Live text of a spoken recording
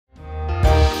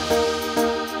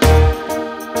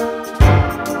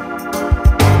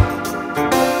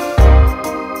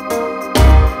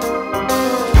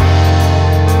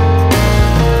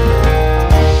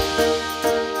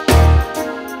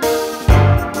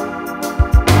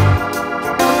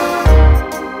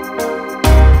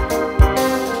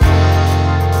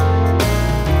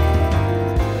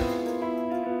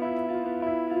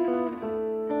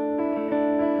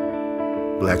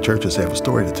black churches have a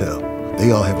story to tell.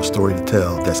 They all have a story to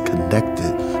tell that's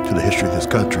connected to the history of this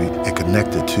country and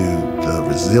connected to the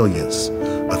resilience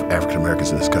of African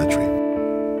Americans in this country.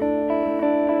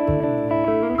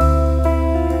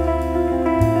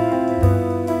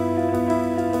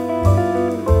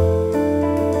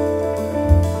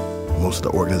 Most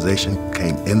of the organization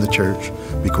came in the church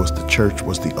because the church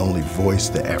was the only voice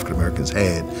that African Americans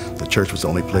had. The church was the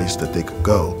only place that they could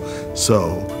go.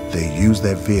 So they used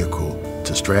that vehicle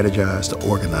to strategize, to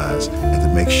organize, and to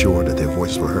make sure that their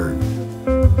voices were heard.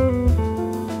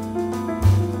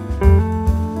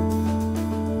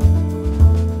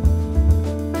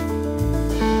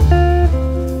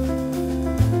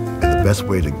 And the best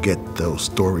way to get those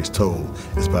stories told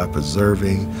is by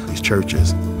preserving these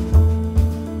churches.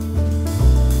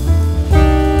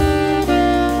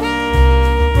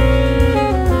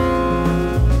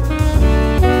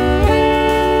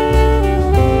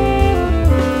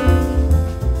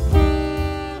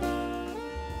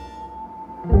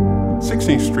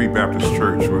 16th Street Baptist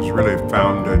Church was really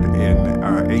founded in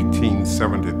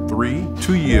 1873,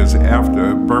 2 years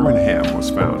after Birmingham was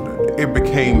founded. It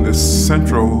became the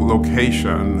central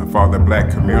location for the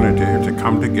black community to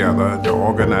come together, to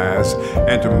organize,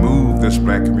 and to move this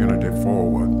black community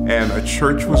forward. And a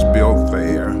church was built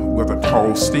there with a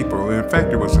tall steeple. In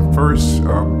fact, it was the first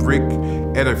brick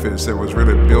edifice that was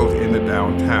really built in the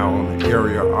downtown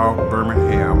area of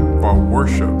Birmingham for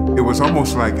worship. It was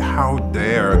almost like, how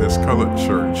dare this colored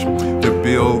church to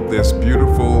build this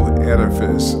beautiful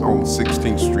edifice on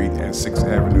 16th Street and 6th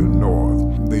Avenue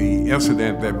North. The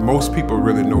incident that most people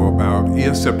really know about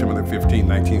is September 15,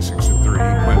 1963,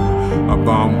 when a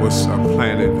bomb was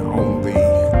planted on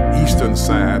the eastern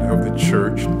side of the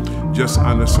church, just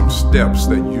under some steps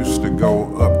that used to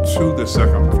go up to the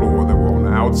second floor that were on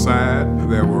the outside.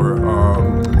 There were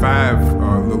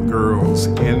 5 little girls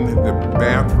in the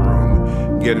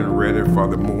bathroom getting ready for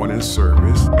the morning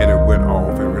service, and it went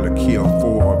off and really killed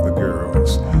 4 of the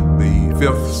girls. The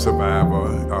 5th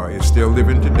survivor is still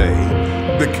living today.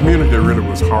 The community really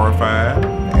was horrified,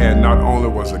 and not only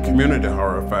was the community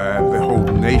horrified, the whole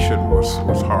nation was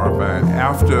horrified.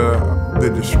 After the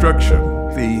destruction,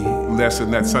 the lesson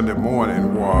that Sunday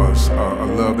morning was a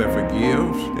love that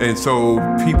forgives. And so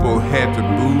people had to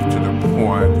move to the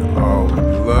point of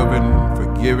loving,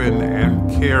 forgiving, and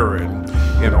caring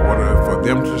in order for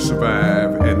them to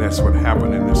survive. And that's what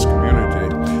happened in this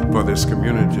community, for this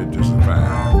community to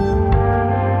survive.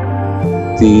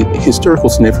 The historical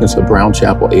significance of Brown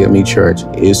Chapel AME Church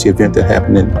is the event that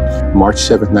happened in March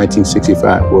 7,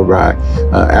 1965, whereby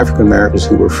African Americans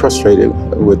who were frustrated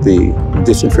with the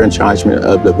disenfranchisement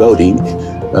of the voting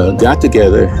got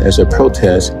together as a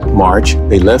protest march.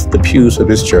 They left the pews of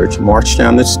this church, marched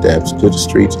down the steps to the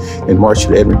streets, and marched to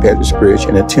the Edmund Pettus Bridge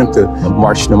and attempted to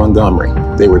march to Montgomery.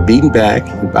 They were beaten back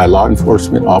by law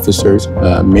enforcement officers.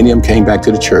 Many of them came back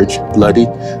to the church bloody,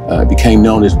 became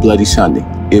known as Bloody Sunday.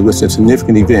 It was a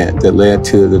significant event that led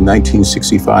to the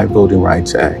 1965 Voting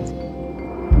Rights Act.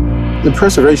 The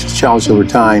preservation challenge over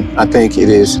time, I think it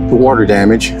is the water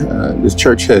damage. This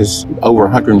church has over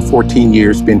 114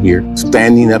 years been here,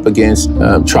 standing up against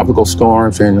tropical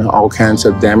storms and all kinds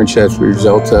of damage as a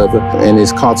result of it, and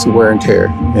it's constant wear and tear.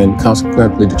 And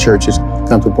consequently, the church has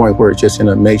come to a point where it's just in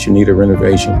a major need of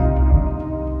renovation.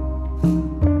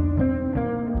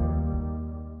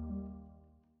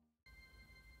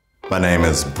 My name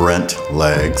is Brent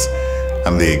Leggs.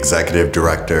 I'm the Executive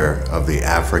Director of the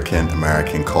African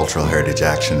American Cultural Heritage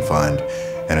Action Fund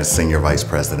and a Senior Vice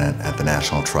President at the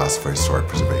National Trust for Historic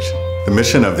Preservation. The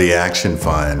mission of the Action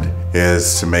Fund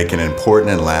is to make an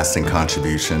important and lasting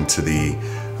contribution to the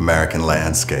American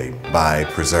landscape by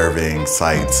preserving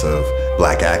sites of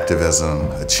Black activism,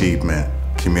 achievement,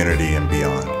 community, and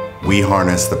beyond. We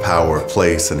harness the power of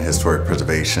place and historic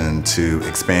preservation to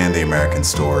expand the American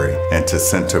story and to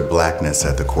center Blackness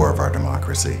at the core of our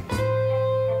democracy.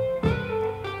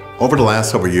 Over the last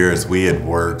several years, we had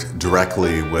worked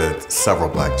directly with several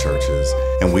Black churches,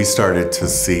 and we started to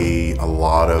see a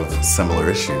lot of similar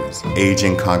issues.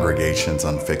 Aging congregations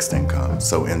on fixed income,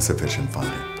 so insufficient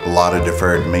funding. A lot of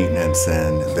deferred maintenance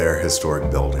in their historic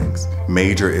buildings.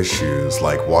 Major issues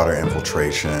like water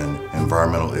infiltration,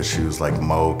 environmental issues like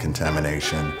mold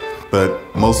contamination. But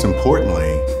most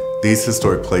importantly, these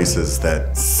historic places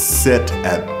that sit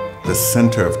at the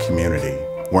center of community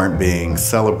weren't being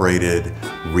celebrated,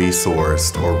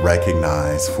 resourced, or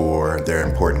recognized for their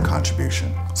important contribution.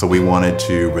 So we wanted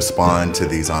to respond to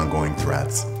these ongoing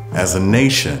threats. As a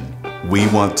nation, we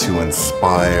want to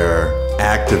inspire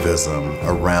activism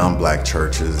around Black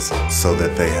churches so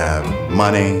that they have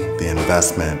money, the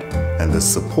investment, and the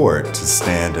support to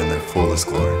stand in their fullest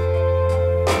glory.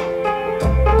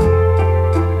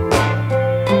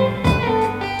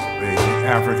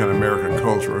 African American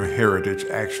Cultural Heritage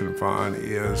Action Fund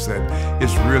is that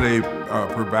it's really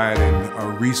providing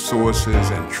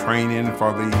resources and training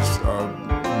for these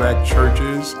black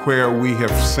churches, where we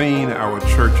have seen our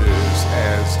churches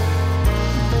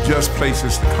as just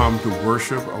places to come to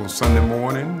worship on Sunday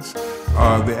mornings.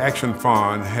 The Action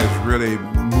Fund has really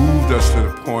moved us to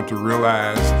the point to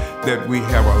realize that we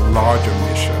have a larger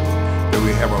mission, that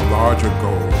we have a larger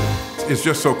goal. It's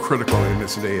just so critical in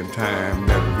this day and time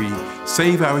that we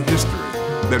save our history,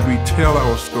 that we tell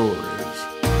our stories,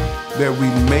 that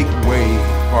we make way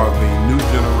for the new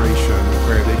generation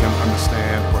where they can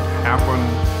understand what happened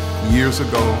years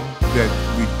ago, that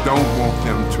we don't want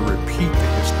them to repeat the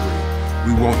history.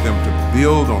 We want them to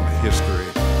build on the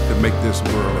history to make this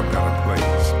world a better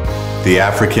place. The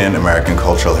African American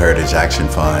Cultural Heritage Action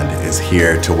Fund is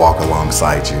here to walk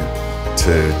alongside you,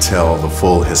 to tell the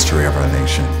full history of our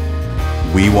nation.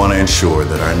 We want to ensure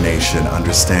that our nation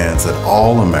understands that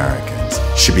all Americans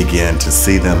should begin to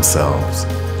see themselves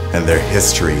and their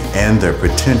history and their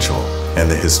potential in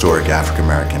the historic African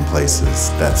American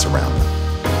places that surround them.